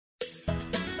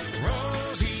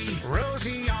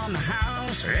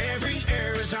Climates are every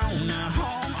Arizona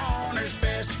homeowner's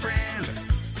best friend.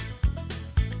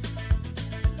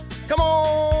 Come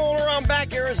on around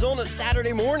back, Arizona,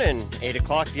 Saturday morning, 8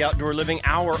 o'clock, the outdoor living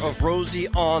hour of Rosie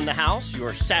on the House,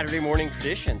 your Saturday morning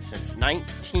tradition since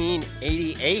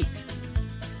 1988.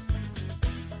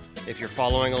 If you're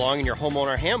following along in your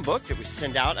homeowner handbook that we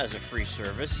send out as a free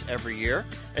service every year,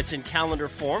 it's in calendar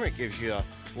form. It gives you a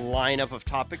lineup of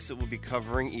topics that we'll be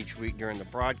covering each week during the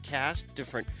broadcast,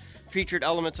 different featured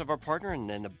elements of our partner, and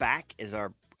then the back is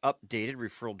our updated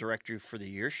referral directory for the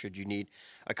year. Should you need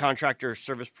a contractor or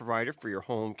service provider for your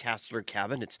home, castle, or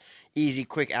cabin, it's easy,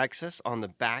 quick access on the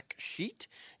back sheet.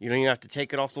 You don't even have to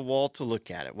take it off the wall to look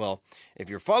at it. Well, if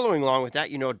you're following along with that,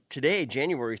 you know today,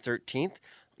 January 13th,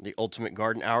 the Ultimate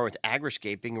Garden Hour with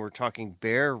Agriscaping, and we're talking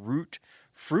bare root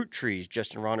fruit trees.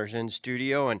 Justin Rohner's in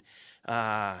studio, and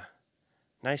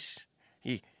nice.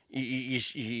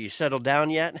 You settled down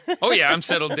yet? Oh, yeah, I'm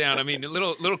settled down. I mean, a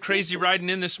little crazy riding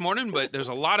in this morning, but there's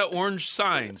a lot of orange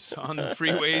signs on the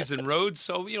freeways and roads.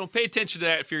 So, pay attention to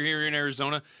that if you're here in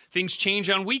Arizona. Things change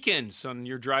on weekends on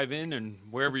your drive-in and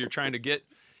wherever you're trying to get.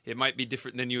 It might be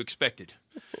different than you expected,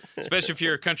 especially if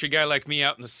you're a country guy like me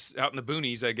out in the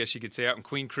boonies, I guess you could say, out in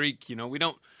Queen Creek. We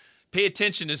don't pay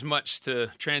attention as much to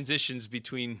transitions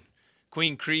between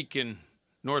Queen Creek and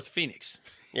North Phoenix.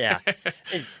 Yeah.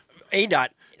 ADOT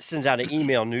sends out an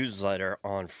email newsletter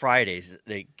on Fridays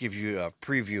that gives you a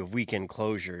preview of weekend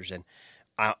closures, and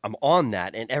I'm on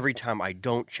that, and every time I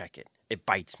don't check it, it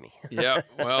bites me. Yeah,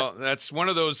 well, that's one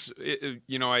of those,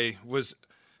 I was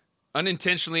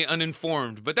unintentionally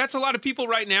uninformed, but that's a lot of people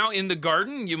right now in the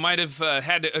garden. You might have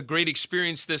had a great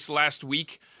experience this last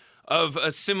week of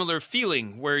a similar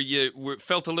feeling where you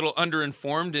felt a little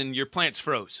underinformed and your plants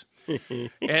froze.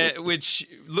 Which,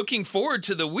 looking forward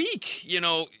to the week,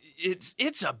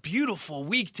 it's a beautiful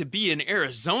week to be in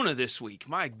Arizona this week.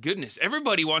 My goodness,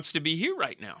 everybody wants to be here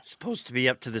right now. It's supposed to be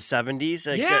up to the 70s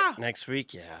next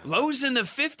week, yeah. Lows in the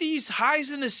 50s, highs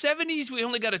in the 70s. We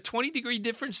only got a 20-degree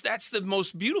difference. That's the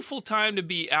most beautiful time to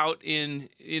be out in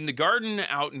the garden,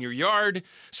 out in your yard.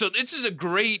 So this is a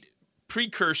great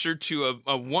precursor to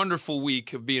a wonderful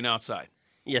week of being outside.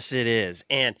 Yes, it is.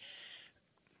 And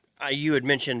you had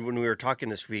mentioned when we were talking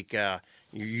this week,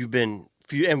 you've been,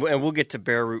 and we'll get to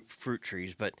bare root fruit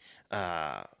trees, but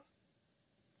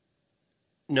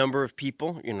number of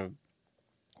people,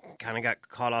 kind of got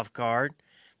caught off guard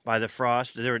by the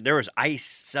frost. There was ice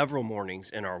several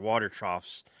mornings in our water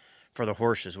troughs for the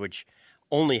horses, which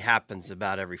only happens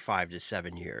about every 5 to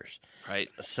 7 years. Right.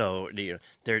 So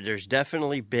there's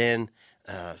definitely been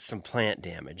some plant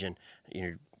damage, and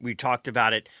we talked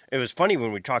about it. It was funny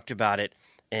when we talked about it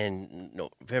in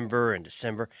November and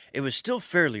December. It was still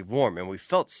fairly warm, and we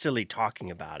felt silly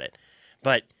talking about it.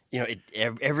 But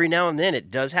every now and then it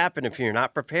does happen. If you're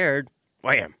not prepared,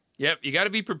 wham. Yep, you got to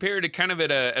be prepared to kind of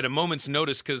at a moment's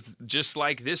notice, because just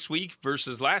like this week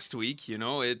versus last week,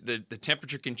 the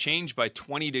temperature can change by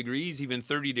 20 degrees, even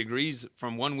 30 degrees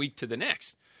from one week to the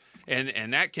next.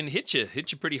 And that can hit you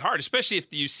pretty hard, especially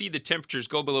if you see the temperatures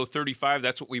go below 35.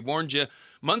 That's what we warned you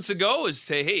months ago, is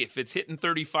say, hey, if it's hitting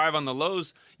 35 on the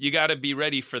lows, you got to be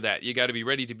ready for that. You got to be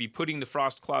ready to be putting the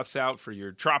frost cloths out for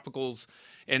your tropicals.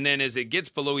 And then as it gets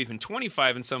below even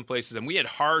 25 in some places, and we had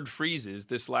hard freezes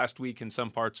this last week in some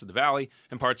parts of the valley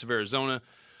and parts of Arizona,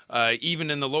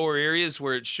 even in the lower areas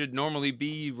where it should normally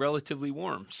be relatively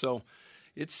warm. So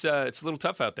it's a little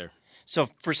tough out there. So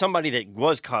for somebody that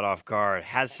was caught off guard,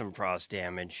 has some frost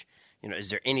damage,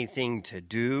 is there anything to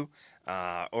do,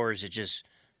 or is it just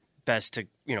best to,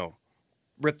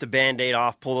 rip the Band-Aid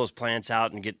off, pull those plants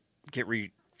out, and get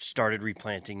started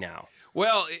replanting now?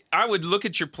 Well, I would look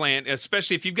at your plant,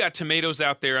 especially if you've got tomatoes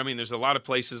out there. I mean, there's a lot of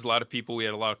places, a lot of people, we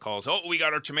had a lot of calls. Oh, we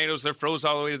got our tomatoes, they're froze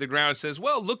all the way to the ground. It says,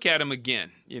 well, look at them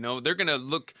again. They're going to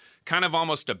look kind of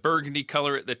almost a burgundy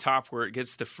color at the top where it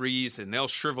gets to freeze, and they'll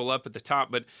shrivel up at the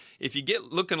top. But if you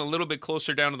get looking a little bit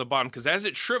closer down to the bottom, because as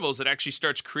it shrivels, it actually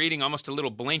starts creating almost a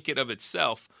little blanket of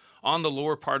itself on the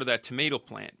lower part of that tomato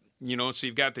plant. So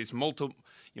you've got these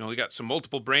you got some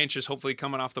multiple branches hopefully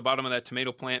coming off the bottom of that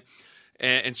tomato plant.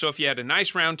 And so if you had a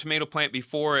nice round tomato plant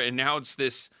before, and now it's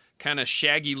this kind of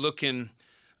shaggy looking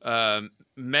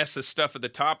mess of stuff at the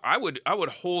top, I would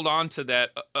hold on to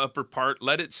that upper part,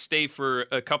 let it stay for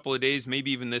a couple of days, maybe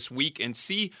even this week, and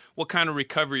see what kind of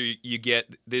recovery you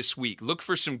get this week. Look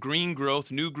for some green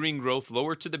growth, new green growth,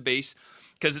 lower to the base,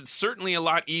 because it's certainly a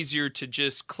lot easier to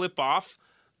just clip off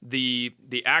the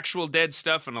actual dead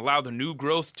stuff and allow the new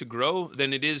growth to grow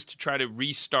than it is to try to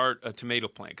restart a tomato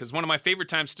plant. Because one of my favorite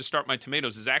times to start my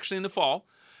tomatoes is actually in the fall.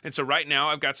 And so right now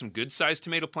I've got some good-sized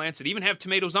tomato plants that even have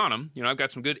tomatoes on them. I've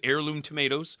got some good heirloom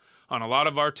tomatoes on a lot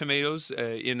of our tomatoes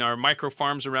in our micro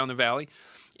farms around the valley.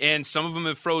 And some of them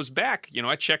have froze back.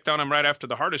 I checked on them right after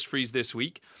the hardest freeze this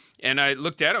week. And I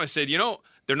looked at them. I said,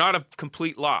 they're not a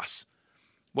complete loss.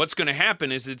 What's going to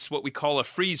happen is it's what we call a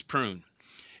freeze prune.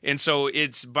 And so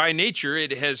it's by nature,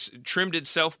 it has trimmed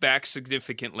itself back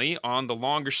significantly on the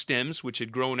longer stems, which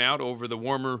had grown out over the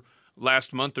warmer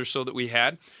last month or so that we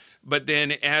had. But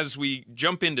then as we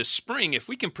jump into spring, if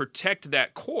we can protect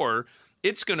that core,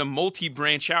 it's going to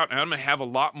multi-branch out, and I'm going to have a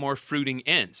lot more fruiting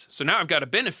ends. So now I've got a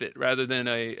benefit rather than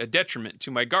a detriment to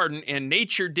my garden, and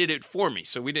nature did it for me.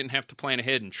 So we didn't have to plan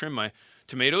ahead and trim my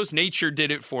tomatoes. Nature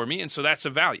did it for me, and so that's a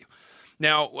value.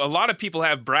 Now, a lot of people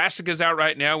have brassicas out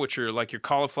right now, which are like your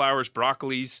cauliflowers,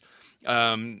 broccolis,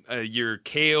 your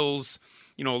kales.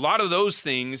 A lot of those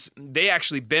things, they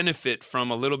actually benefit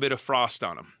from a little bit of frost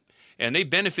on them. And they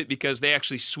benefit because they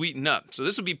actually sweeten up. So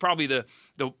this would be probably the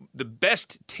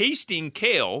best tasting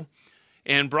kale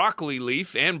and broccoli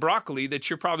leaf and broccoli that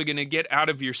you're probably going to get out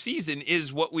of your season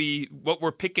is what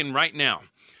we're picking right now.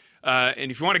 And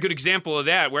if you want a good example of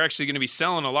that, we're actually going to be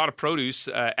selling a lot of produce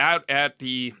out at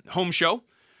the home show.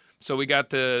 So we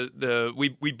got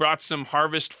we brought some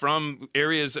harvest from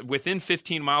areas within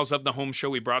 15 miles of the home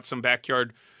show. We brought some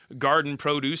backyard garden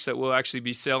produce that we'll actually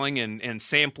be selling and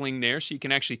sampling there, so you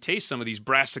can actually taste some of these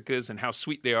brassicas and how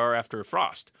sweet they are after a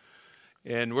frost.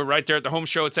 And we're right there at the home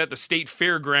show. It's at the State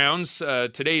Fairgrounds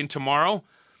today and tomorrow.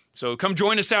 So come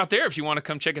join us out there if you want to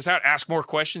come check us out. Ask more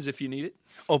questions if you need it.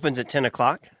 Opens at 10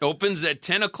 o'clock? Opens at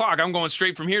 10 o'clock. I'm going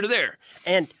straight from here to there.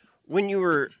 And when you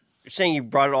were saying you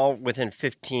brought it all within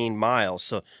 15 miles,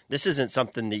 so this isn't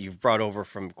something that you've brought over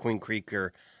from Queen Creek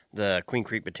or the Queen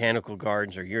Creek Botanical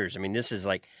Gardens or yours. I mean, this is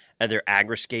like other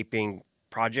agriscaping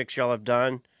projects y'all have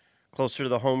done closer to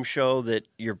the home show that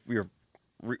you're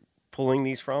pulling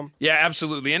these from? Yeah,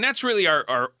 absolutely. And that's really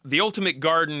the ultimate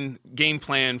garden game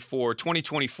plan for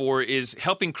 2024 is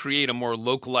helping create a more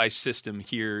localized system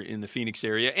here in the Phoenix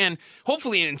area and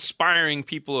hopefully inspiring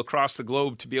people across the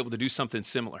globe to be able to do something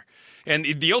similar. And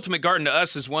the ultimate garden to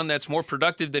us is one that's more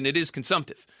productive than it is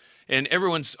consumptive. And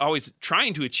everyone's always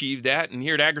trying to achieve that. And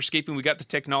here at Agriscaping, we got the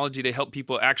technology to help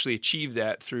people actually achieve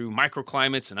that through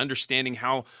microclimates and understanding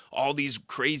how all these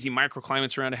crazy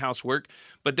microclimates around a house work,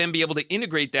 but then be able to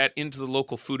integrate that into the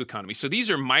local food economy. So these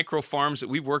are micro farms that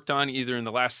we've worked on either in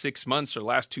the last 6 months or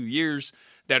last 2 years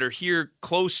that are here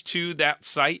close to that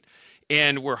site.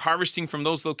 And we're harvesting from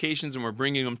those locations and we're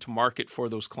bringing them to market for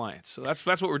those clients. So that's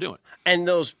what we're doing. And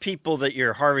those people that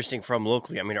you're harvesting from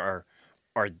locally, I mean, are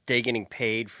they getting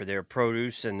paid for their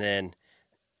produce and then,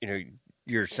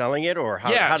 you're selling it, or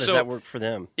how does that work for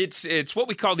them? It's what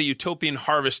we call the Utopian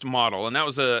Harvest Model, and that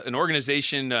was an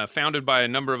organization founded by a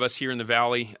number of us here in the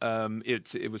Valley.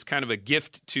 It was kind of a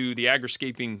gift to the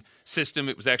agriscaping system.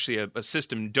 It was actually a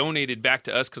system donated back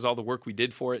to us because all the work we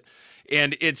did for it.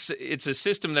 And it's a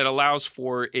system that allows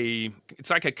for it's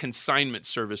like a consignment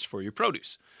service for your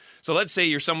produce. So let's say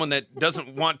you're someone that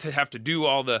doesn't want to have to do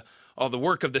all the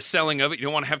work of the selling of it. You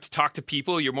don't want to have to talk to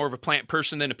people. You're more of a plant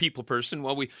person than a people person.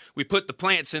 Well, we put the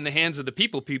plants in the hands of the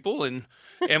people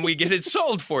and we get it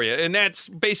sold for you. And that's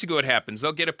basically what happens.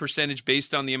 They'll get a percentage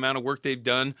based on the amount of work they've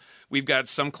done. We've got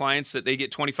some clients that they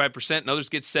get 25% and others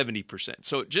get 70%.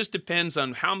 So it just depends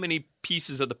on how many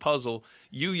pieces of the puzzle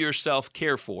you yourself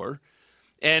care for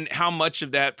and how much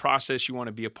of that process you want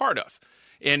to be a part of.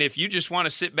 And if you just want to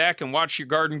sit back and watch your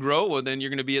garden grow, well, then you're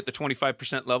going to be at the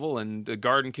 25% level, and the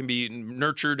garden can be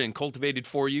nurtured and cultivated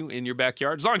for you in your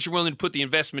backyard, as long as you're willing to put the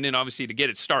investment in, obviously, to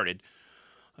get it started.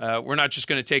 We're not just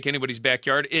going to take anybody's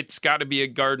backyard. It's got to be a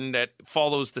garden that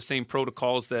follows the same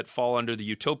protocols that fall under the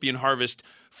Utopian Harvest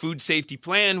Food Safety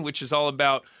Plan, which is all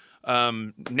about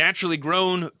naturally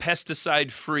grown,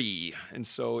 pesticide-free. And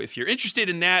so if you're interested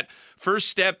in that, first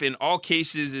step in all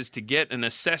cases is to get an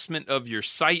assessment of your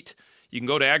site. You can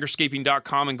go to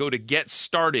agriscaping.com and go to Get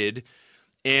Started,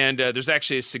 and there's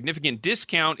actually a significant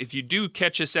discount. If you do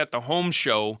catch us at the home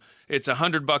show, it's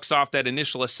 $100 off that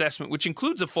initial assessment, which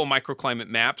includes a full microclimate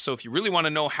map. So if you really want to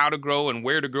know how to grow and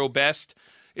where to grow best,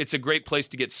 it's a great place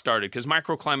to get started because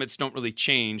microclimates don't really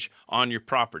change on your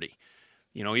property.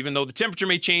 Even though the temperature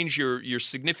may change, your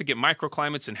significant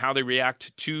microclimates and how they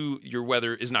react to your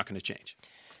weather is not going to change.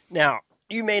 Now,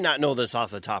 you may not know this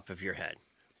off the top of your head,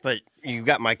 but you've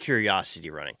got my curiosity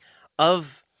running.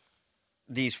 Of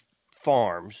these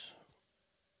farms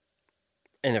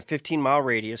in a 15-mile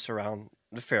radius around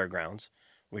the fairgrounds,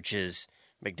 which is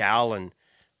McDowell and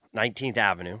 19th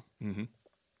Avenue,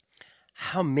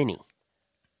 how many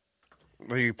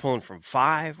Were you pulling from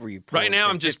 5? Were you pulling Right now,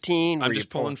 from I'm just 15? I'm just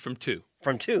pulling from 2.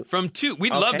 From 2? From 2.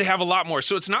 We'd love to have a lot more.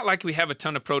 So it's not like we have a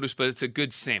ton of produce, but it's a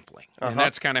good sampling. And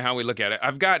that's kind of how we look at it.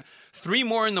 I've got 3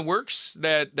 more in the works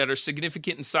that are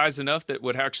significant in size enough that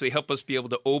would actually help us be able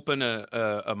to open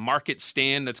a market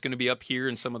stand that's going to be up here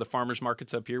in some of the farmers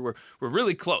markets up here. We're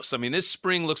really close. I mean, this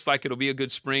spring looks like it'll be a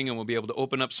good spring, and we'll be able to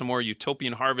open up some more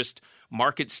Utopian Harvest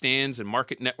market stands and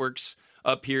market networks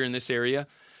up here in this area.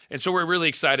 And so we're really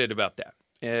excited about that.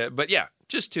 But yeah,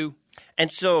 just 2.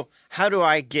 And so how do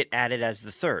I get added as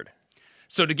the 3rd?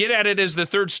 So to get at it as the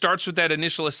 3rd starts with that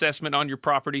initial assessment on your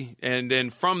property. And then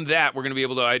from that, we're going to be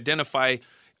able to identify,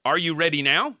 are you ready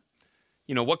now?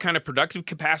 You know, what kind of productive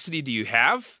capacity do you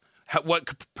have? What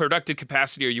productive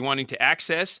capacity are you wanting to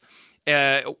access?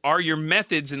 Are your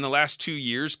methods in the last 2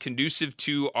 years conducive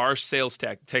to our sales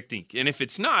technique? And if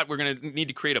it's not, we're going to need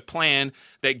to create a plan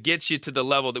that gets you to the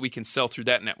level that we can sell through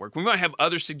that network. We might have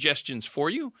other suggestions for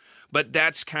you, but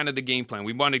that's kind of the game plan.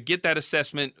 We want to get that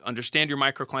assessment, understand your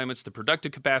microclimates, the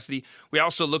productive capacity. We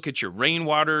also look at your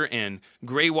rainwater and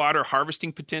gray water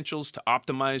harvesting potentials to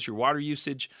optimize your water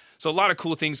usage. So a lot of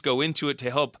cool things go into it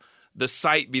to help the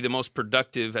site be the most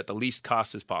productive at the least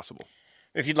cost as possible.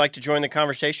 If you'd like to join the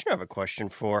conversation, I have a question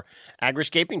for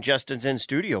Agriscaping. Justin's in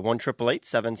studio,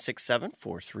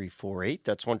 1-888-767-4348.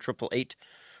 That's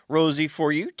 1-888-ROSIE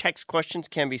for you. Text questions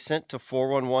can be sent to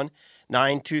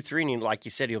 411-923. And like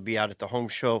you said, he'll be out at the home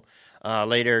show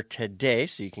later today,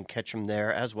 so you can catch him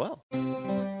there as well.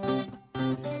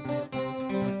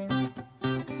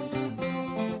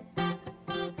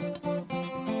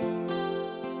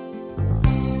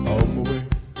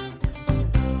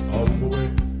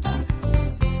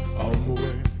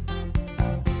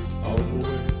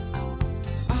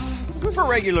 For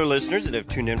regular listeners that have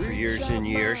tuned in for years and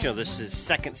years, you know, this is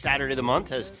second Saturday of the month,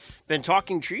 has been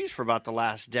talking trees for about the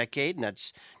last decade, and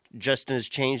that's Justin has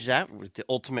changed that with the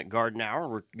Ultimate Garden Hour.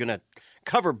 We're going to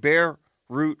cover bare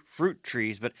root fruit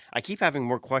trees, but I keep having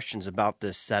more questions about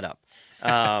this setup.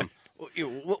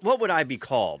 What would I be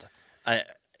called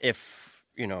if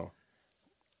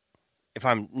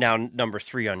I'm now number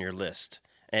 3 on your list?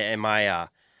 Am I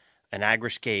an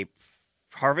Agriscape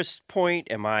harvest point?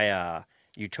 Am I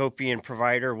Utopian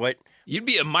provider? What? You'd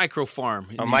be a micro farm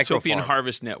in the Utopian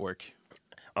Harvest Network.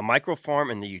 A micro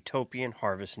farm in the Utopian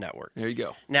Harvest Network. There you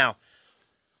go. Now,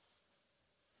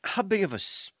 how big of a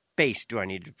space do I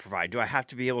need to provide? Do I have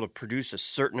to be able to produce a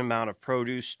certain amount of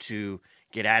produce to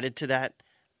get added to that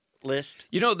list?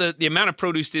 You know, the amount of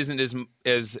produce isn't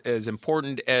as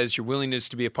important as your willingness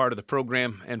to be a part of the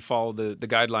program and follow the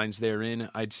guidelines therein,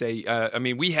 I'd say. I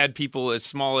mean, we had people as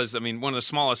small as, one of the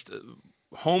smallest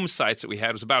home sites that we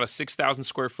had was about a 6,000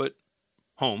 square foot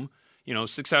home,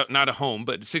 not a home,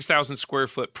 but 6,000 square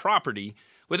foot property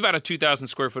with about a 2,000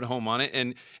 square foot home on it.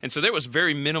 And so there was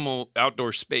very minimal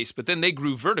outdoor space, but then they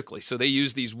grew vertically. So they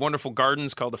used these wonderful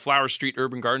gardens called the Flower Street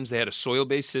Urban Gardens. They had a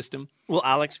soil-based system. Will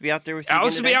Alex be out there with you?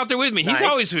 Alex will be out there with me. Nice. He's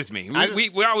always with me.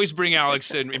 We always bring Alex,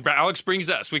 and Alex brings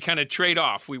us. We kind of trade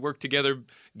off. We work together,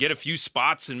 get a few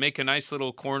spots and make a nice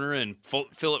little corner and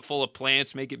fill it full of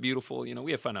plants, make it beautiful.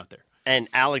 We have fun out there. And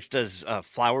Alex does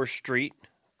Flower Street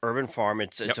Urban Farm.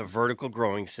 It's a vertical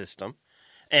growing system.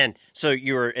 And so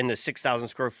you were in the 6,000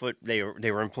 square foot, they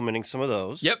were implementing some of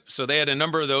those. Yep. So they had a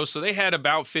number of those. So they had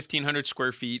about 1,500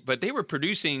 square feet, but they were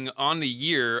producing on the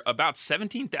year about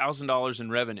 $17,000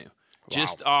 in revenue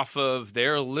just off of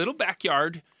their little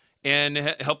backyard and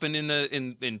helping in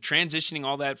transitioning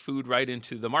all that food right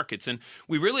into the markets. And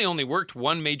we really only worked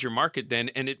one major market then,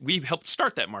 and we helped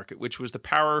start that market, which was the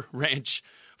Power Ranch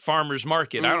Farmers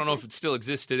Market. Mm-hmm. I don't know if it still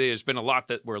exists today. There's been a lot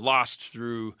that were lost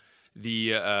through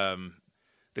the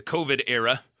COVID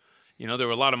era. There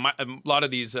were a lot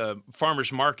of these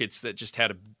farmers markets that just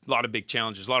had a lot of big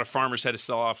challenges. A lot of farmers had to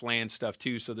sell off land stuff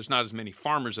too, so there's not as many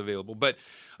farmers available. But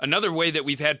another way that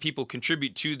we've had people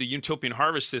contribute to the Utopian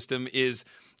Harvest system is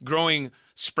growing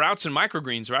sprouts and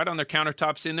microgreens right on their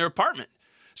countertops in their apartment.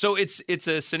 So it's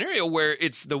a scenario where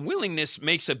the willingness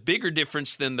makes a bigger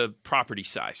difference than the property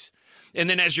size. And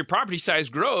then as your property size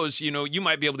grows, you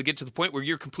might be able to get to the point where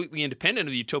you're completely independent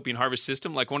of the Utopian Harvest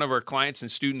system, like one of our clients and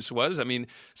students was.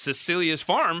 Cecilia's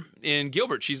farm in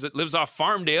Gilbert, she lives off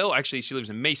Farmdale. Actually, she lives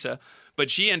in Mesa. But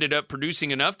she ended up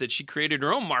producing enough that she created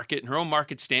her own market and her own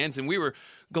market stands. And we were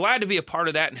glad to be a part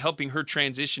of that and helping her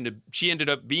transition she ended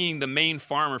up being the main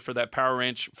farmer for that Power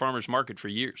Ranch Farmers Market for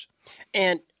years.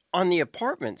 And on the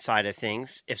apartment side of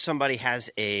things, if somebody has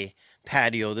a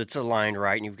patio that's aligned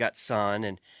right and you've got sun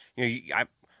and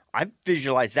I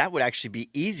visualize that would actually be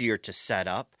easier to set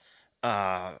up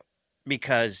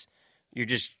because You're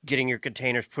just getting your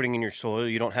containers, putting in your soil.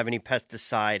 You don't have any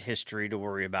pesticide history to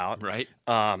worry about. Right.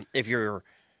 If you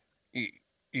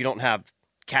don't have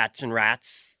cats and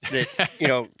rats that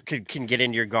can get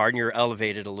into your garden, you're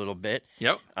elevated a little bit.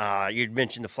 Yep. You'd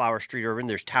mentioned the Flower Street Urban.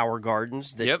 There's tower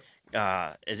gardens that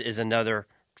is another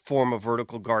form of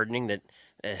vertical gardening that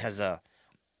has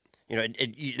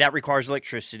that requires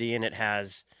electricity, and it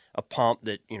has a pump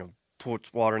that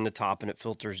puts water in the top and it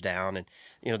filters down, and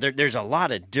there's a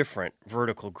lot of different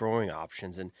vertical growing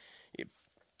options. And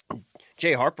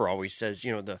Jay Harper always says,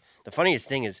 the funniest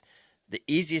thing is the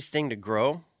easiest thing to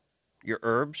grow, your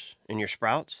herbs and your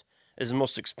sprouts, is the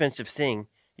most expensive thing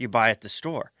you buy at the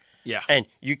store. Yeah. And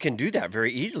you can do that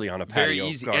very easily on a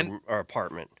patio garden or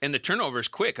apartment. And the turnover is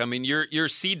quick. I mean, you're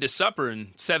seed to supper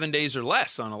in 7 days or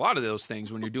less on a lot of those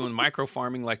things when you're doing micro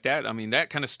farming like that. I mean, that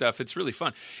kind of stuff, it's really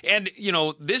fun. And,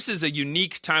 this is a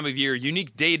unique time of year,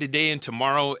 unique day today and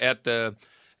tomorrow at the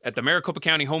Maricopa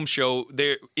County Home Show.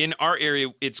 There in our area,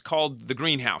 it's called the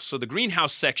greenhouse. So the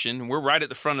greenhouse section, we're right at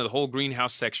the front of the whole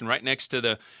greenhouse section, right next to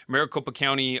the Maricopa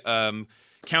County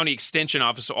County Extension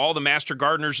Office. So all the master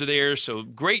gardeners are there. So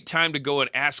great time to go and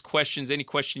ask questions. Any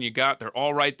question you got, they're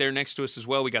all right there next to us as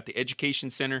well. We got the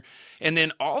Education Center. And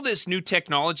then all this new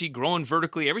technology, growing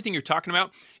vertically, everything you're talking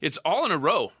about, it's all in a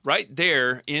row right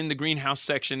there in the greenhouse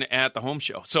section at the Home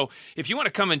Show. So if you want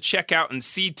to come and check out and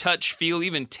see, touch, feel,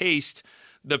 even taste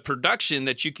the production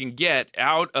that you can get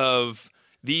out of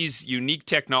these unique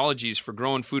technologies for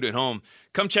growing food at home,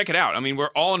 come check it out. I mean,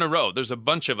 we're all in a row. There's a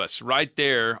bunch of us right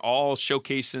there all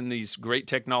showcasing these great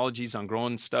technologies on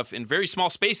growing stuff in very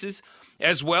small spaces,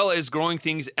 as well as growing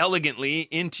things elegantly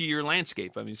into your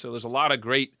landscape. I mean, so there's a lot of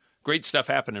great stuff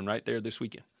happening right there this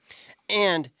weekend.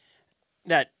 And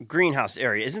that greenhouse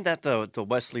area, isn't that the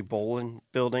Wesley Bolin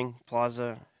building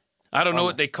plaza? I don't know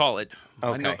what they call it.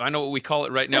 Okay. I know what we call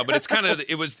it right now, but it's kind of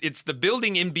it's the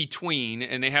building in between,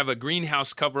 and they have a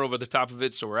greenhouse cover over the top of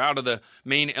it, so we're out of the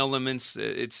main elements.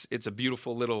 It's a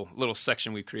beautiful little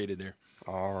section we created there.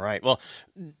 All right. Well,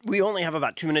 we only have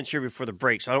about 2 minutes here before the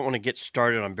break, so I don't want to get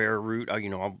started on bare root.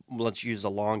 Let's use a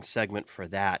long segment for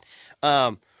that.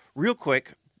 Real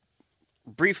quick,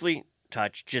 briefly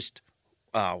touch just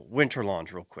winter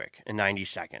lawns real quick in 90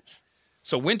 seconds.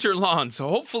 So winter lawn. So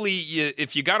hopefully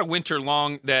if you got a winter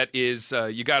lawn that is,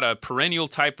 you got a perennial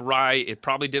type rye, it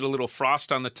probably did a little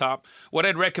frost on the top. What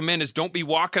I'd recommend is don't be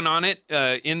walking on it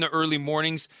in the early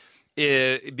mornings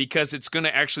because it's going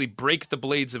to actually break the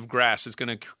blades of grass. It's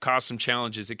going to cause some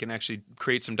challenges. It can actually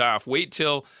create some die-off. Wait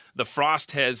till the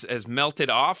frost has melted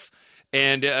off.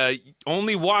 And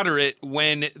only water it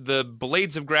when the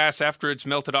blades of grass, after it's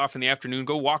melted off in the afternoon,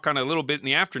 go walk on a little bit in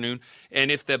the afternoon.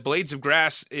 And if the blades of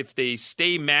grass, if they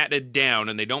stay matted down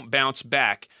and they don't bounce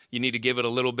back, you need to give it a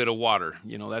little bit of water.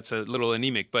 That's a little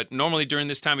anemic. But normally during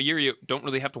this time of year, you don't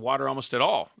really have to water almost at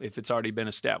all if it's already been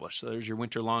established. So there's your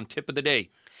winter lawn tip of the day.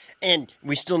 And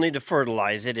we still need to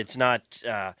fertilize it. It's not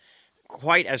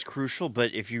quite as crucial,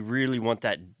 but if you really want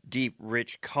that deep,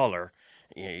 rich color,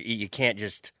 you can't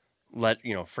just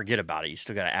forget about it. You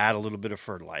still got to add a little bit of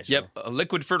fertilizer. Yep, a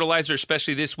liquid fertilizer,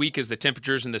 especially this week as the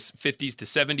temperatures in the 50s to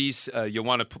 70s. You'll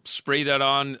want to spray that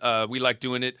on. We like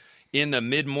doing it in the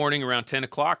mid-morning around 10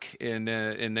 o'clock, and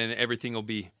then everything will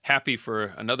be happy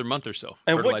for another month or so.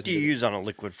 And what do you use on a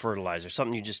liquid fertilizer?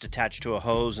 Something you just attach to a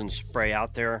hose and spray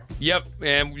out there? Yep,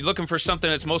 and you're looking for something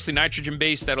that's mostly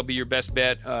nitrogen-based. That'll be your best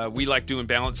bet. We like doing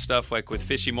balanced stuff like with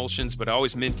fish emulsions, but I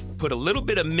always put a little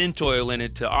bit of mint oil in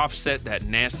it to offset that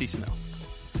nasty smell.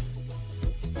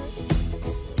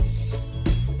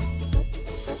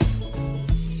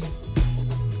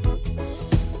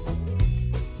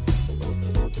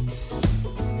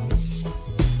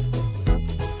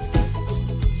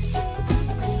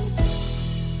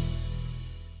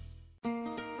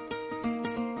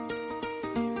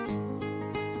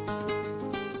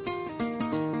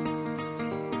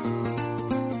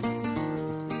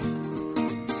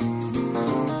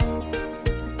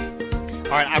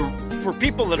 All right, for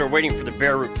people that are waiting for the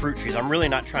bare root fruit trees, I'm really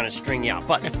not trying to string you out,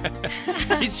 but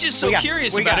he's just so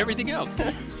curious about everything else.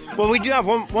 Well, we do have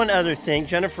one other thing.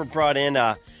 Jennifer brought in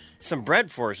some bread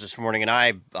for us this morning, and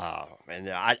I've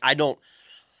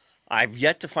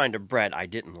yet to find a bread I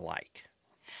didn't like.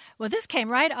 Well, this came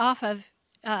right off of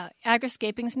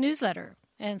Agriscaping's newsletter.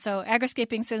 And so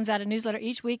Agriscaping sends out a newsletter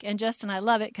each week, and Justin, I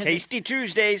love it. Tasty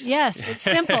Tuesdays. Yes, it's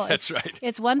simple. That's right.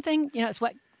 It's one thing, it's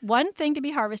one thing to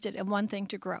be harvested and one thing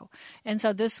to grow. And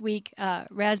so this week,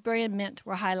 raspberry and mint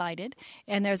were highlighted,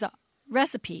 and there's a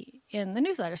recipe in the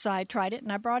newsletter. So I tried it,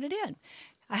 and I brought it in.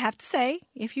 I have to say,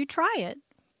 if you try it,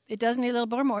 it does need a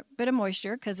little bit of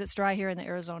moisture because it's dry here in the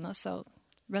Arizona, so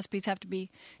recipes have to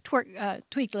be tweaked a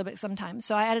little bit sometimes.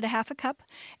 So I added a half a cup,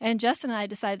 and Justin and I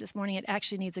decided this morning it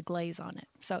actually needs a glaze on it.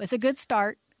 So it's a good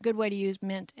start, good way to use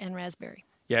mint and raspberry.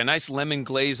 Yeah, a nice lemon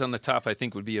glaze on the top I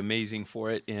think would be amazing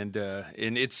for it, and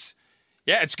it's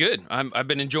good. I've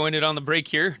been enjoying it on the break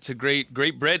here. It's a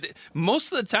great bread.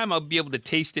 Most of the time I'll be able to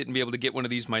taste it and be able to get one of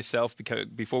these myself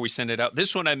before we send it out.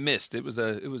 This one I missed. It was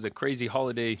a crazy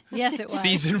holiday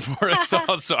season for us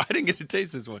all, so I didn't get to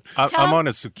taste this one. I'm on a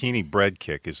zucchini bread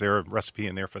kick. Is there a recipe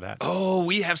in there for that? Oh,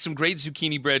 we have some great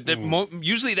zucchini bread.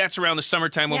 Usually that's around the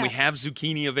summertime when we have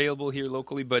zucchini available here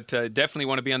locally, but definitely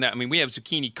want to be on that. I mean, we have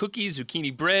zucchini cookies,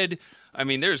 zucchini bread. I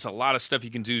mean, there's a lot of stuff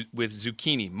you can do with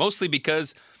zucchini, mostly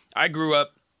because I grew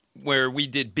up where we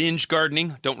did binge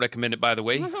gardening. Don't recommend it, by the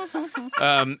way.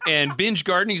 And binge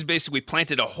gardening is basically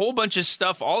planted a whole bunch of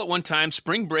stuff all at one time,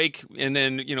 spring break, and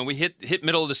then we hit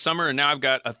middle of the summer, and now I've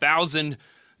got 1,000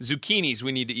 zucchinis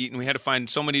we need to eat, and we had to find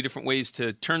so many different ways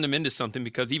to turn them into something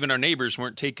because even our neighbors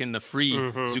weren't taking the free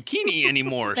zucchini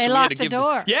anymore. They locked the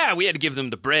door. We had to give them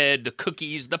the bread, the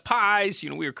cookies, the pies. We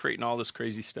were creating all this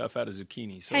crazy stuff out of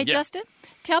zucchini. So, Justin,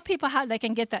 tell people how they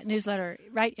can get that newsletter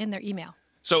right in their email.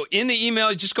 So in the email,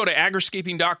 you just go to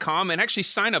agriscaping.com and actually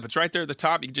sign up. It's right there at the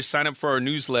top. You can just sign up for our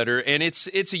newsletter, and it's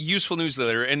a useful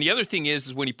newsletter. And the other thing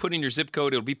is when you put in your zip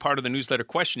code, it'll be part of the newsletter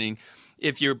questioning.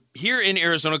 If you're here in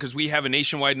Arizona, because we have a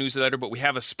nationwide newsletter, but we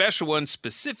have a special one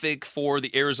specific for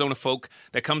the Arizona folk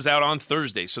that comes out on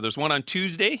Thursday. So there's one on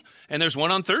Tuesday, and there's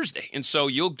one on Thursday. And so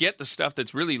you'll get the stuff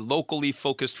that's really locally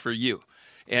focused for you.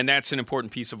 And that's an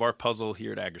important piece of our puzzle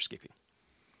here at Agriscaping.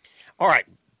 All right.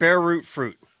 Bare root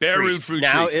fruit. Bare root fruit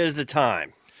trees. Now is the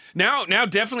time. Now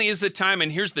definitely is the time,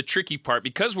 and here's the tricky part.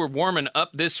 Because we're warming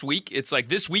up this week, it's like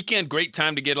this weekend, great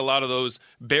time to get a lot of those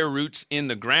bare roots in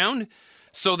the ground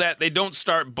so that they don't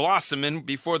start blossoming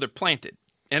before they're planted.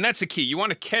 And that's the key. You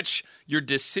want to catch your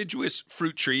deciduous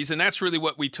fruit trees, and that's really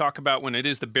what we talk about when it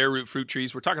is the bare root fruit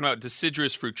trees. We're talking about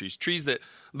deciduous fruit trees, trees that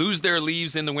lose their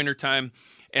leaves in the wintertime,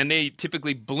 and they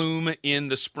typically bloom in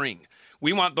the spring.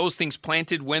 We want those things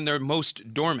planted when they're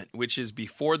most dormant, which is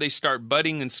before they start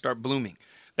budding and start blooming.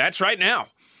 That's right now.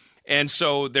 And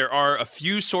so there are a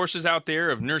few sources out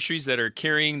there of nurseries that are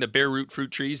carrying the bare root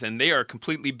fruit trees, and they are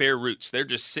completely bare roots. They're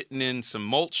just sitting in some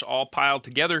mulch all piled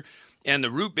together, and the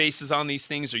root bases on these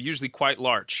things are usually quite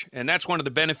large. And that's one of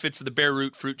the benefits of the bare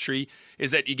root fruit tree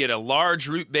is that you get a large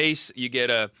root base. You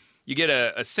get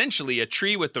essentially a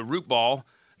tree with a root ball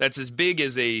that's as big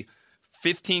as a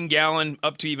 15-gallon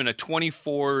up to even a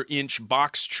 24-inch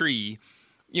box tree,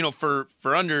 for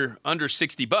under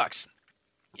 $60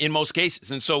 in most cases.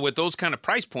 And so with those kind of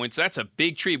price points, that's a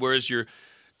big tree. Whereas your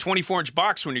 24-inch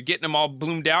box, when you're getting them all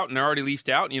bloomed out and they're already leafed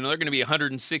out, they're going to be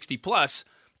 160 plus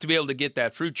to be able to get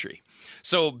that fruit tree.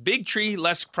 So big tree,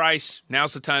 less price.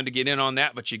 Now's the time to get in on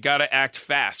that, but you got to act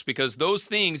fast because those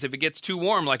things, if it gets too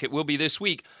warm like it will be this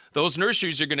week, those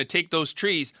nurseries are going to take those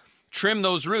trees, trim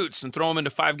those roots, and throw them into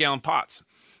 5-gallon pots.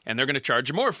 And they're going to charge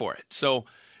you more for it. So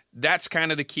that's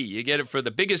kind of the key. You get it for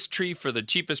the biggest tree for the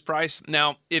cheapest price.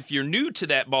 Now, if you're new to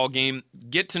that ball game,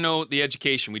 get to know the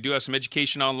education. We do have some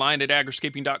education online at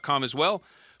agriscaping.com as well.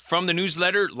 From the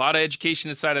newsletter, a lot of education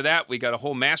inside of that. We got a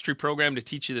whole mastery program to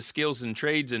teach you the skills and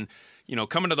trades. And,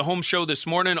 coming to the home show this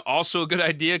morning, also a good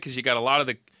idea because you got a lot of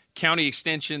the county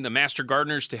extension, the master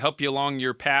gardeners to help you along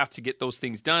your path to get those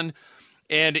things done.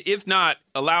 And if not,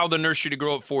 allow the nursery to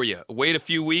grow it for you. Wait a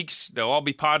few weeks. They'll all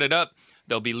be potted up.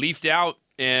 They'll be leafed out,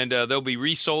 and they'll be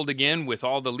resold again with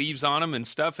all the leaves on them and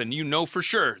stuff. And for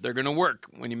sure they're going to work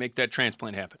when you make that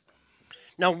transplant happen.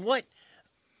 Now, what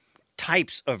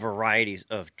types of varieties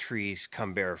of trees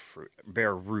come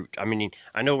bare root? I mean,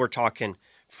 I know we're talking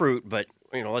fruit, but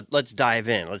let's dive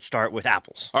in. Let's start with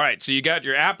apples. All right, so you got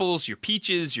your apples, your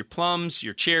peaches, your plums,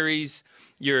 your cherries.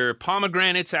 Your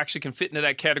pomegranates actually can fit into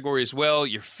that category as well.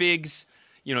 Your figs,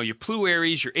 your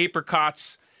blueberries, your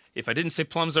apricots. If I didn't say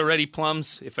plums already,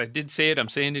 plums. If I did say it, I'm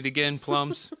saying it again,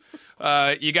 plums.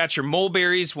 You got your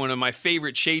mulberries, one of my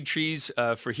favorite shade trees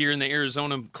for here in the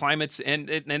Arizona climates. And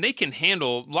they can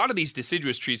handle, a lot of these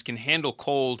deciduous trees can handle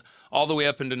cold all the way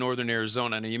up into northern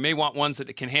Arizona. Now, you may want ones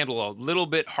that can handle a little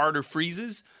bit harder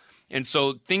freezes. And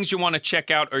so things you want to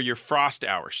check out are your frost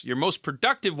hours. Your most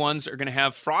productive ones are going to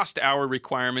have frost hour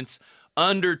requirements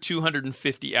under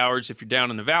 250 hours if you're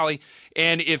down in the valley.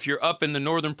 And if you're up in the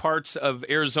northern parts of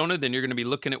Arizona, then you're going to be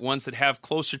looking at ones that have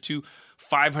closer to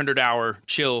 500-hour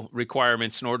chill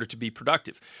requirements in order to be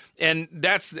productive. And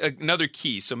that's another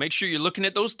key. So make sure you're looking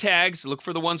at those tags. Look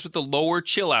for the ones with the lower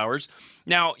chill hours.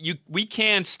 Now, we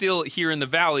can still, here in the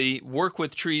valley, work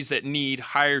with trees that need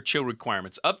higher chill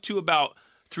requirements, up to about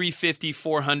 350,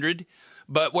 400.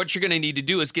 But what you're going to need to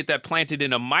do is get that planted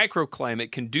in a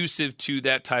microclimate conducive to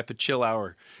that type of chill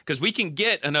hour. Because we can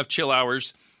get enough chill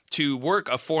hours to work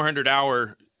a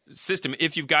 400-hour system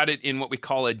if you've got it in what we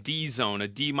call a D zone, a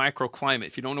D microclimate.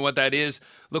 If you don't know what that is,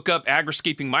 look up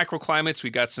agriscaping microclimates. We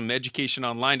got some education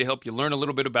online to help you learn a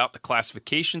little bit about the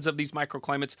classifications of these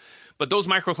microclimates. But those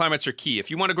microclimates are key. If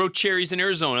you want to grow cherries in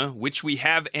Arizona, which we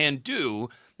have and do,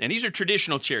 and these are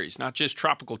traditional cherries, not just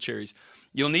tropical cherries,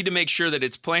 you'll need to make sure that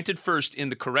it's planted first in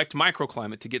the correct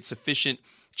microclimate to get sufficient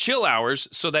chill hours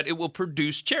so that it will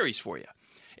produce cherries for you.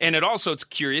 And it's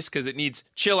curious because it needs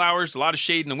chill hours, a lot of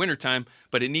shade in the wintertime,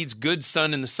 but it needs good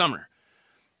sun in the summer.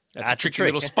 That's a tricky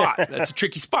little spot. That's a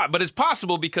tricky spot. But it's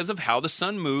possible because of how the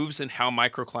sun moves and how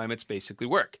microclimates basically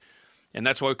work. And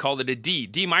that's why we called it a D.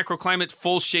 D microclimate,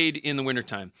 full shade in the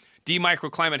wintertime. D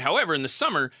microclimate, however, in the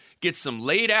summer, gets some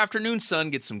late afternoon sun,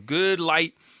 gets some good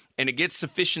light, and it gets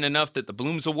sufficient enough that the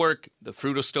blooms will work, the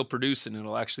fruit will still produce, and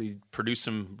it'll actually produce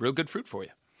some real good fruit for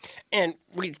you. And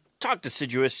we talked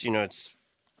deciduous, it's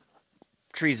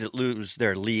trees that lose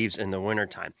their leaves in the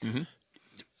wintertime. Mm-hmm.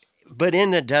 But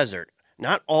in the desert,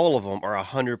 not all of them are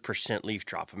 100% leaf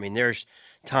drop. I mean, there's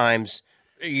times,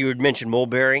 you had mentioned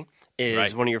mulberry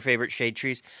is one of your favorite shade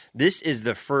trees. This is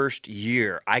the first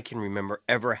year I can remember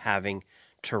ever having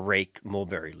to rake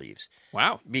mulberry leaves.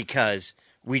 Wow. Because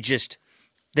we just,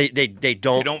 they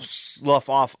don't slough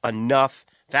off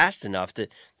fast enough that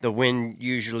the wind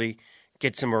usually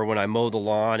gets them, or when I mow the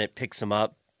lawn, it picks them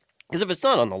up. Because if it's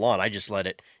not on the lawn, I just let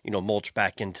it, mulch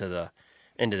back into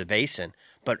the basin.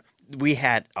 But we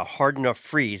had a hard enough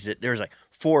freeze that there's like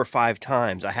 4 or 5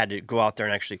 times I had to go out there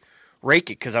and actually rake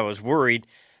it because I was worried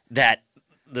that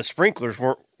the sprinklers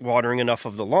weren't watering enough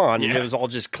of the lawn, and it was all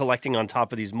just collecting on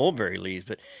top of these mulberry leaves.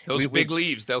 But those big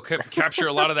leaves, they'll capture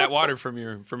a lot of that water from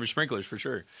your sprinklers for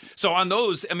sure. So on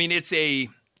those, I mean, it's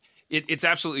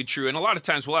absolutely true. And a lot of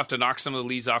times we'll have to knock some of the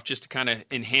leaves off just to kind of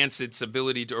enhance its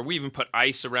ability to, or we even put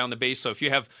ice around the base. So if you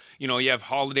have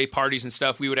holiday parties and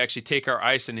stuff, we would actually take our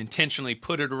ice and intentionally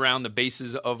put it around the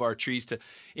bases of our trees to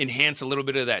enhance a little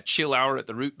bit of that chill hour at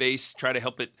the root base, try to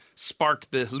help it spark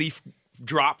the leaf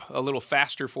drop a little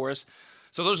faster for us.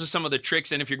 So those are some of the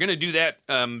tricks. And if you're going to do that,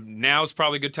 now is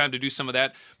probably a good time to do some of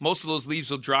that. Most of those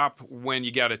leaves will drop when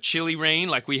you got a chilly rain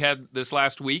like we had this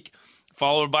last week,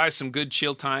 followed by some good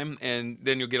chill time, and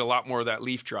then you'll get a lot more of that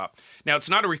leaf drop. Now, it's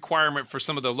not a requirement for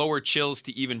some of the lower chills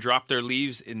to even drop their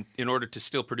leaves in order to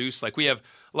still produce. Like we have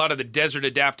a lot of the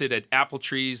desert-adapted apple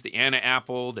trees, the Anna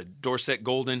apple, the Dorset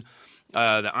golden,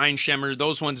 the Einsheimer.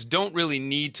 Those ones don't really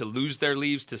need to lose their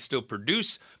leaves to still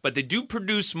produce, but they do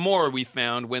produce more, we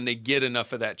found, when they get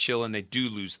enough of that chill and they do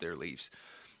lose their leaves.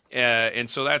 And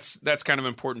so that's kind of an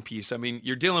important piece. I mean,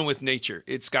 you're dealing with nature.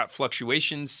 It's got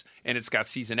fluctuations and it's got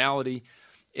seasonality.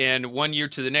 And one year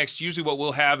to the next, usually what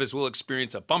we'll have is we'll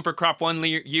experience a bumper crop one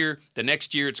year. The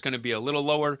next year it's going to be a little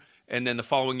lower. And then the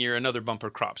following year, another bumper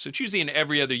crop. So it's usually in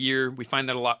every other year. We find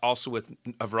that a lot also with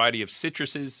a variety of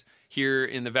citruses here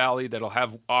in the valley that'll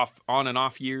have on and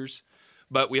off years.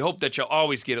 But we hope that you'll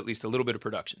always get at least a little bit of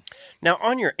production. Now,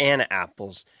 on your Anna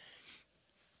apples,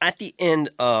 at the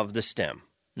end of the stem,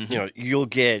 you'll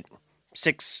get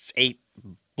 6-8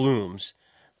 blooms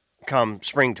come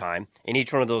springtime, and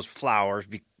each one of those flowers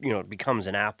becomes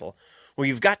an apple. Well,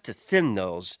 you've got to thin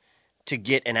those to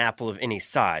get an apple of any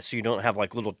size, so you don't have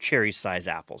like little cherry-size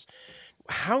apples.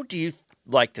 How do you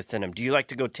like to thin them? Do you like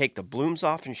to go take the blooms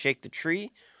off and shake the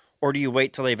tree, or do you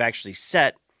wait till they've actually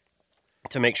set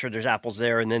to make sure there's apples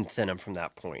there and then thin them from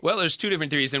that point? Well, there's two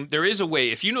different theories, and there is a way.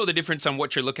 If you know the difference on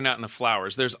what you're looking at in the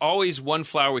flowers, there's always one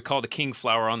flower we call the king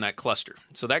flower on that cluster.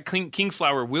 So that king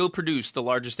flower will produce the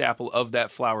largest apple of that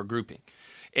flower grouping.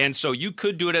 And so you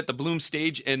could do it at the bloom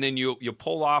stage, and then you'll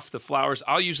pull off the flowers.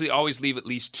 I'll usually always leave at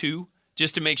least 2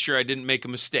 just to make sure I didn't make a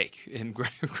mistake and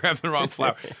grab the wrong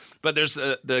flower. But there's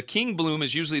the king bloom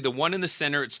is usually the one in the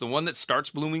center. It's the one that starts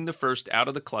blooming the first out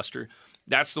of the cluster.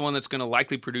 That's the one that's going to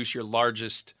likely produce your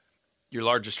largest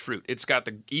fruit. It's got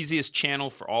the easiest channel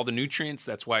for all the nutrients.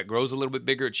 That's why it grows a little bit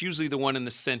bigger. It's usually the one in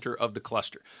the center of the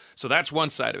cluster. So that's one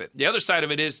side of it. The other side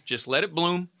of it is just let it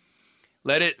bloom.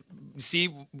 Let it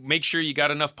make sure you got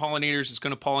enough pollinators. It's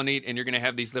going to pollinate, and you're going to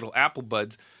have these little apple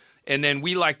buds. And then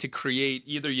we like to create,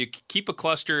 either you keep a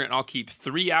cluster and I'll keep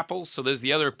 3 apples. So there's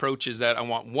the other approach is that I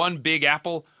want 1 big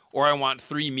apple or I want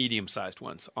 3 medium-sized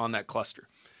ones on that cluster.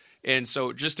 And so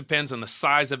it just depends on the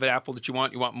size of an apple that you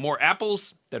want. You want more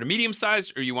apples that are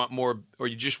medium-sized, or you want more, or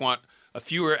you just want a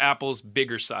fewer apples,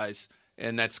 bigger size,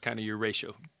 and that's kind of your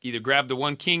ratio. Either grab the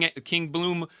one king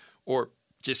bloom, or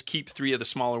just keep 3 of the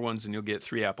smaller ones, and you'll get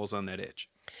 3 apples on that edge.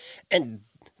 And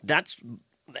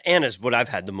Anna's what I've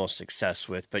had the most success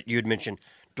with. But you had mentioned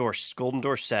Golden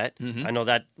Dorset. I know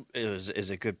that is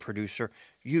a good producer.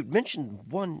 You mentioned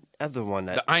one other one.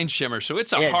 The Einschimmer. So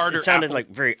it's a Yeah, harder it sounded apple. like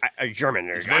very German.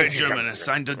 It's very German. It's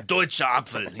ein deutscher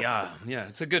Apfel. Yeah,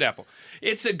 it's a good apple.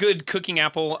 It's a good cooking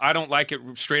apple. I don't like it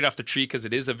straight off the tree because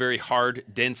it is a very hard,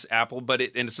 dense apple, and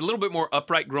it's a little bit more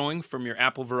upright growing from your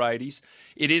apple varieties.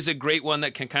 It is a great one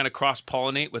that can kind of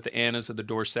cross-pollinate with the Annas of the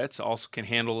Dorsets. Also can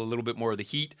handle a little bit more of the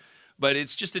heat. But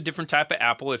it's just a different type of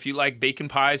apple. If you like bacon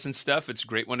pies and stuff, it's a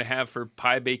great one to have for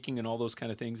pie baking and all those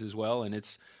kind of things as well.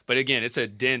 But again, it's a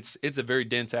very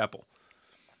dense apple.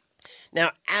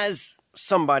 Now, as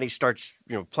somebody starts,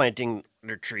 planting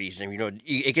their trees, and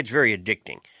it gets very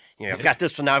addicting. I've got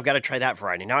this one now. I've got to try that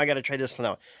variety. Now I got to try this one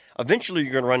now. Eventually,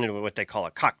 you're going to run into what they call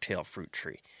a cocktail fruit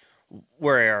tree,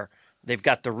 where they've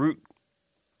got the root,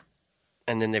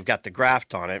 and then they've got the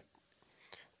graft on it.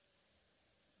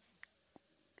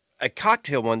 A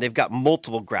cocktail one, they've got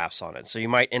multiple grafts on it. So you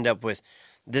might end up with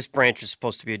this branch is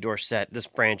supposed to be a Dorset. This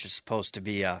branch is supposed to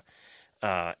be a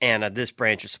Anna. This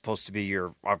branch is supposed to be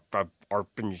your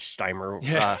Arpensteimer.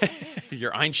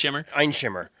 Your Einschimmer.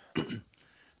 Einschimmer.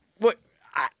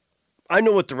 I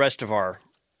know what the rest of our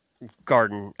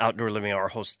garden, outdoor living, our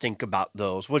hosts think about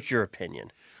those. What's your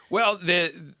opinion? Well,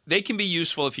 they can be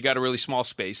useful if you got a really small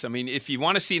space. I mean, if you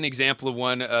want to see an example of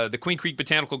one, the Queen Creek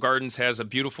Botanical Gardens has a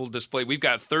beautiful display. We've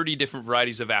got 30 different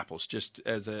varieties of apples, just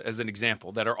as an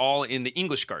example, that are all in the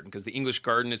English garden, because the English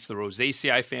garden, it's the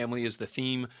Rosaceae family is the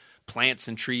theme, plants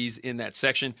and trees in that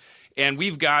section. And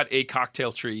we've got a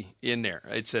cocktail tree in there.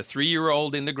 It's a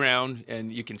 3-year-old in the ground,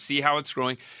 and you can see how it's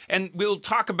growing. And we'll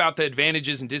talk about the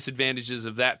advantages and disadvantages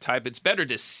of that type. It's better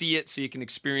to see it so you can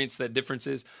experience the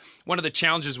differences. One of the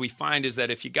challenges we find is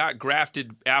that if you got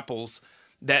grafted apples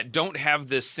that don't have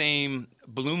the same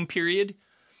bloom period,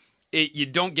 you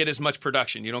don't get as much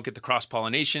production. You don't get the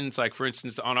cross-pollination. It's like, for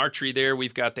instance, on our tree there,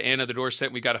 we've got the Anna of the Dorset,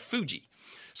 and we've got a Fuji.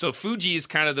 So Fuji is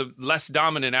kind of the less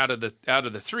dominant out of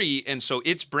the three, and so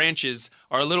its branches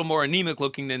are a little more anemic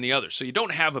looking than the others. So you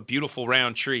don't have a beautiful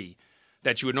round tree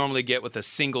that you would normally get with a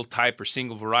single type or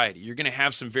single variety. You're going to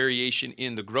have some variation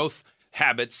in the growth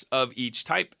habits of each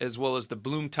type, as well as the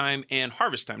bloom time and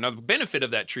harvest time. Now, the benefit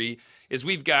of that tree is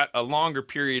we've got a longer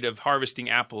period of harvesting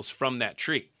apples from that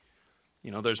tree.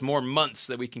 There's more months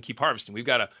that we can keep harvesting. We've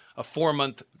got a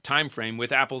 4-month time frame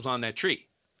with apples on that tree.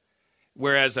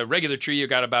 Whereas a regular tree, you've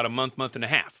got about a month and a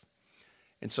half.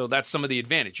 And so that's some of the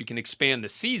advantage. You can expand the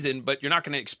season, but you're not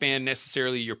going to expand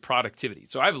necessarily your productivity.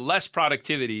 So I have less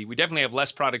productivity. We definitely have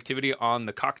less productivity on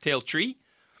the cocktail tree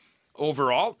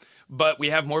overall, but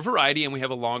we have more variety and we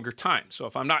have a longer time. So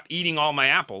if I'm not eating all my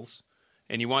apples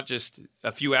and you want just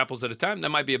a few apples at a time, that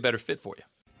might be a better fit for you.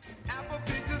 Apple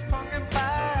peaches, pumpkin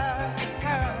pie.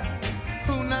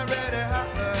 Who not ready?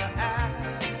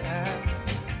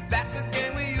 That's a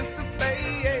game we used to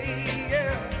play.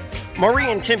 Yeah.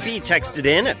 Maureen Tempe texted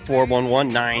in at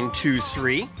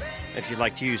 411-923 if you'd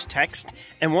like to use text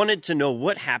and wanted to know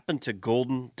what happened to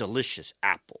Golden Delicious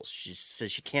apples. She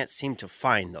says she can't seem to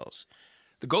find those.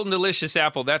 The Golden Delicious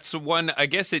apple, that's the one, I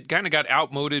guess it kind of got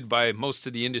outmoded by most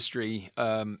of the industry,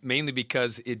 mainly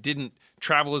because it didn't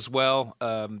travel as well.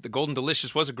 The Golden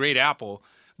Delicious was a great apple,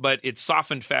 but it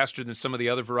softened faster than some of the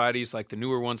other varieties, like the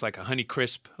newer ones, like a Honey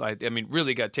Crisp.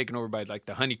 Really got taken over by like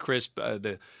the Honey Crisp,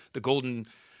 the Golden,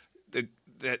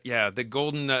 the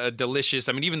Golden Delicious.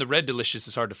 I mean, even the Red Delicious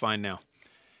is hard to find now.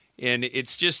 And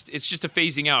it's just a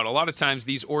phasing out. A lot of times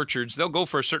these orchards, they'll go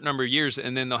for a certain number of years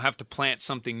and then they'll have to plant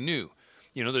something new.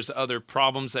 There's other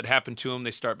problems that happen to them.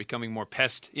 They start becoming more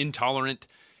pest intolerant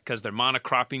because they're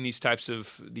monocropping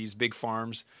these big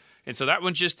farms. And so that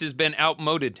one just has been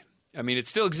outmoded. I mean, it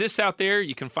still exists out there.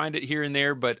 You can find it here and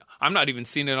there, but I'm not even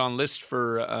seeing it on lists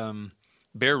for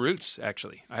bare roots,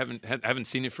 actually. I haven't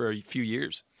seen it for a few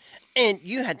years. And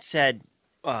you had said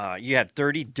you had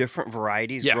 30 different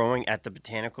varieties growing at the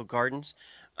botanical gardens.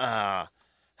 How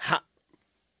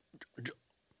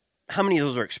many of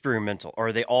those are experimental, or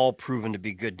are they all proven to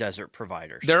be good desert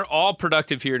providers? They're all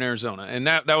productive here in Arizona, and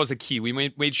that was a key. We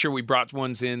made sure we brought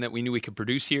ones in that we knew we could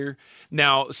produce here.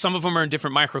 Now, some of them are in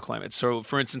different microclimates. So,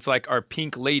 for instance, like our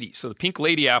Pink Lady. So the Pink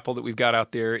Lady apple that we've got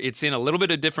out there, it's in a little bit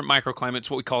of different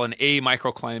microclimates, what we call an A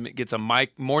microclimate. It gets a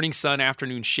morning sun,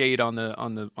 afternoon shade on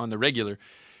the regular.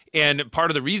 And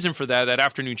part of the reason for that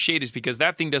afternoon shade is because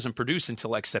that thing doesn't produce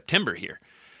until like September here.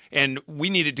 And we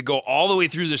needed to go all the way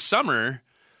through the summer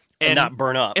and not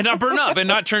burn up. And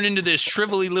not turn into this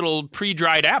shrivelly little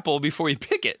pre-dried apple before you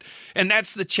pick it. And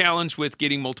that's the challenge with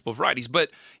getting multiple varieties.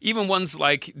 But even ones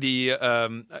like the,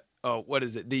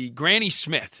 the Granny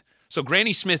Smith. So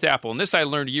Granny Smith apple, and this I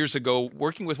learned years ago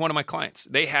working with one of my clients.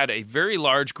 They had a very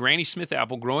large Granny Smith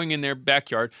apple growing in their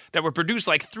backyard that would produce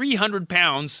like 300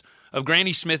 pounds of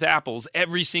Granny Smith apples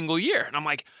every single year. And I'm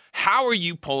like, how are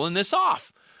you pulling this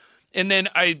off? And then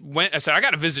I said, I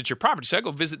got to visit your property. So I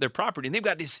go visit their property, and they've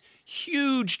got these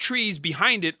huge trees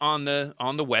behind it on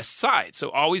the west side.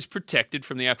 So always protected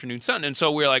from the afternoon sun. And so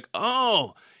we're like,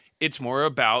 oh, it's more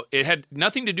about, it had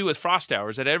nothing to do with frost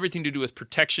hours. It had everything to do with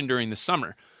protection during the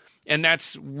summer. And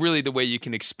that's really the way you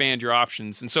can expand your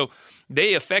options. And so they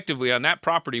effectively, on that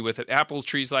property with apple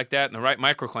trees like that and the right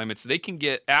microclimates, they can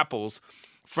get apples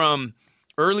from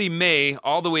early May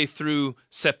all the way through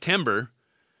September,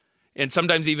 and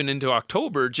sometimes even into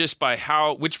October, just by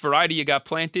which variety you got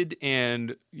planted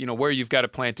and where you've got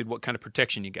it planted, what kind of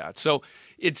protection you got. So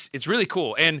it's really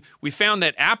cool. And we found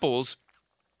that apples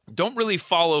don't really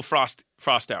follow frost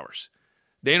hours.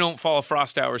 They don't follow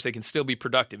frost hours. They can still be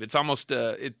productive. It's almost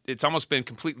it's almost been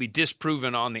completely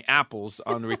disproven on the apples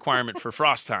on the requirement for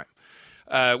frost time,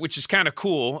 which is kind of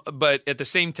cool. But at the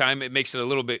same time, it makes it a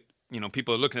little bit,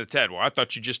 people are looking at the TED. Well, I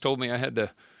thought you just told me I had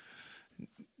to,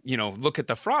 look at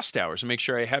the frost hours and make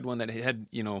sure I had one that had,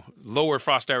 lower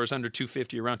frost hours under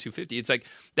 250, around 250. It's like,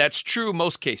 that's true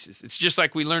most cases. It's just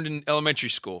like we learned in elementary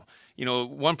school.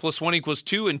 1 + 1 =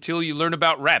 2 until you learn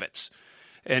about rabbits.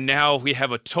 And now we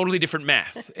have a totally different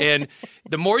math. And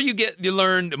the more you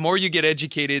learn, the more you get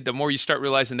educated, the more you start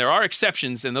realizing there are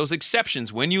exceptions. And those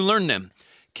exceptions, when you learn them,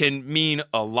 can mean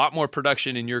a lot more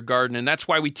production in your garden. And that's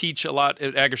why we teach a lot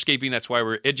at Agriscaping. That's why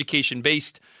we're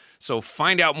education-based. So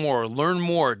find out more, learn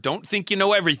more. Don't think you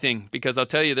know everything, because I'll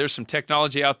tell you, there's some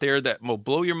technology out there that will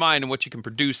blow your mind on what you can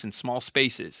produce in small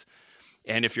spaces.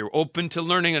 And if you're open to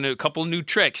learning a couple new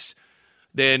tricks,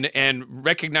 then and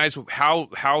recognize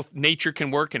how nature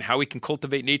can work and how we can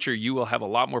cultivate nature, you will have a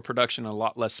lot more production and a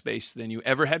lot less space than you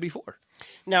ever had before.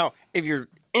 Now, if you're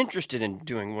interested in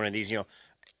doing one of these,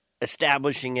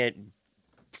 establishing it,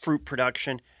 fruit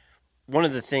production, one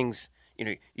of the things,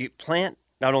 you plant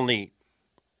not only,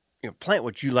 plant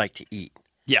what you like to eat.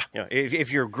 Yeah. If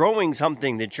you're growing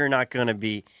something that you're not going to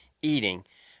be eating,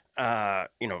 and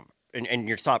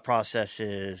your thought process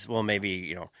is, well,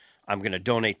 maybe, I'm going to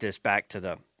donate this back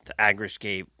to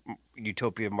Agriscape,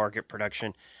 Utopian market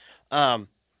production.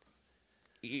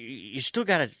 You still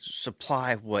got to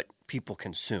supply what people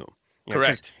consume.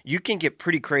 Correct. You can get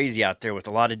pretty crazy out there with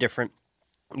a lot of different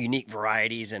unique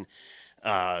varieties and,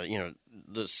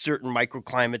 the certain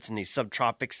microclimates and these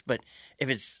subtropics. But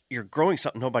if you're growing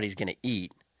something nobody's going to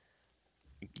eat,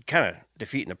 you're kind of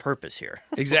defeating the purpose here.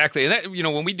 Exactly. And that,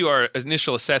 when we do our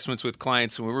initial assessments with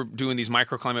clients, when we're doing these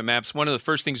microclimate maps, one of the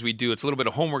first things we do, it's a little bit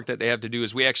of homework that they have to do,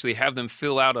 is we actually have them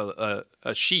fill out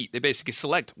a sheet. They basically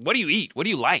select, what do you eat? What do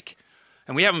you like?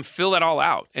 And we have them fill that all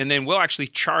out. And then we'll actually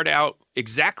chart out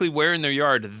exactly where in their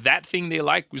yard that thing they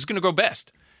like is going to grow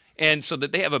best. And so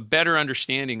that they have a better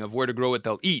understanding of where to grow what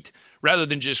they'll eat, rather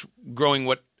than just growing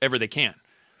whatever they can.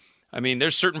 I mean,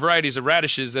 there's certain varieties of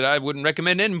radishes that I wouldn't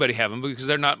recommend anybody having because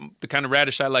they're not the kind of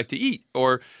radish I like to eat.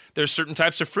 Or there's certain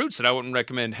types of fruits that I wouldn't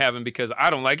recommend having because I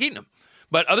don't like eating them.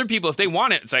 But other people, if they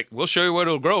want it, it's like, we'll show you where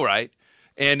it'll grow, right?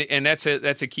 And that's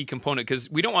a key component, because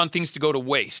we don't want things to go to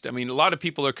waste. I mean, a lot of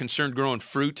people are concerned growing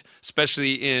fruit,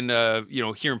 especially in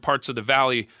here in parts of the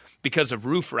valley, because of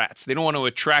roof rats. They don't want to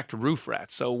attract roof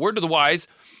rats. So word to the wise,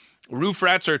 roof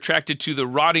rats are attracted to the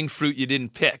rotting fruit you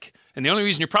didn't pick. And the only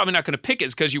reason you're probably not going to pick it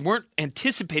is because you weren't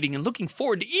anticipating and looking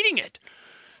forward to eating it.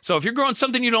 So if you're growing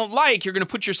something you don't like, you're going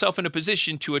to put yourself in a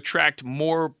position to attract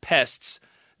more pests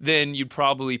than you'd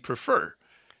probably prefer.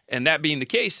 And that being the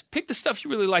case, pick the stuff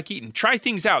you really like eating. Try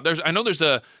things out. I know there's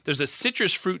a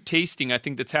citrus fruit tasting, I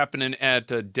think, that's happening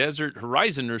at Desert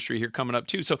Horizon Nursery here coming up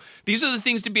too. So these are the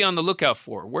things to be on the lookout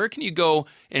for. Where can you go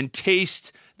and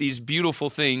taste these beautiful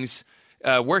things?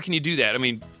 Where can you do that? I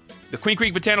mean, the Queen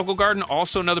Creek Botanical Garden,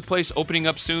 also another place opening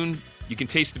up soon. You can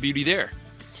taste the beauty there.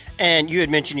 And you had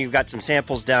mentioned you've got some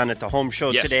samples down at the home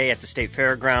show today at the State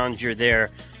Fairgrounds. You're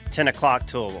there 10 o'clock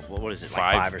till, what is it,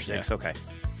 like 5 or 6? Yeah. Okay.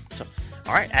 So,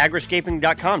 all right,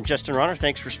 agriscaping.com. Justin Rohner,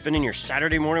 thanks for spending your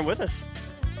Saturday morning with us.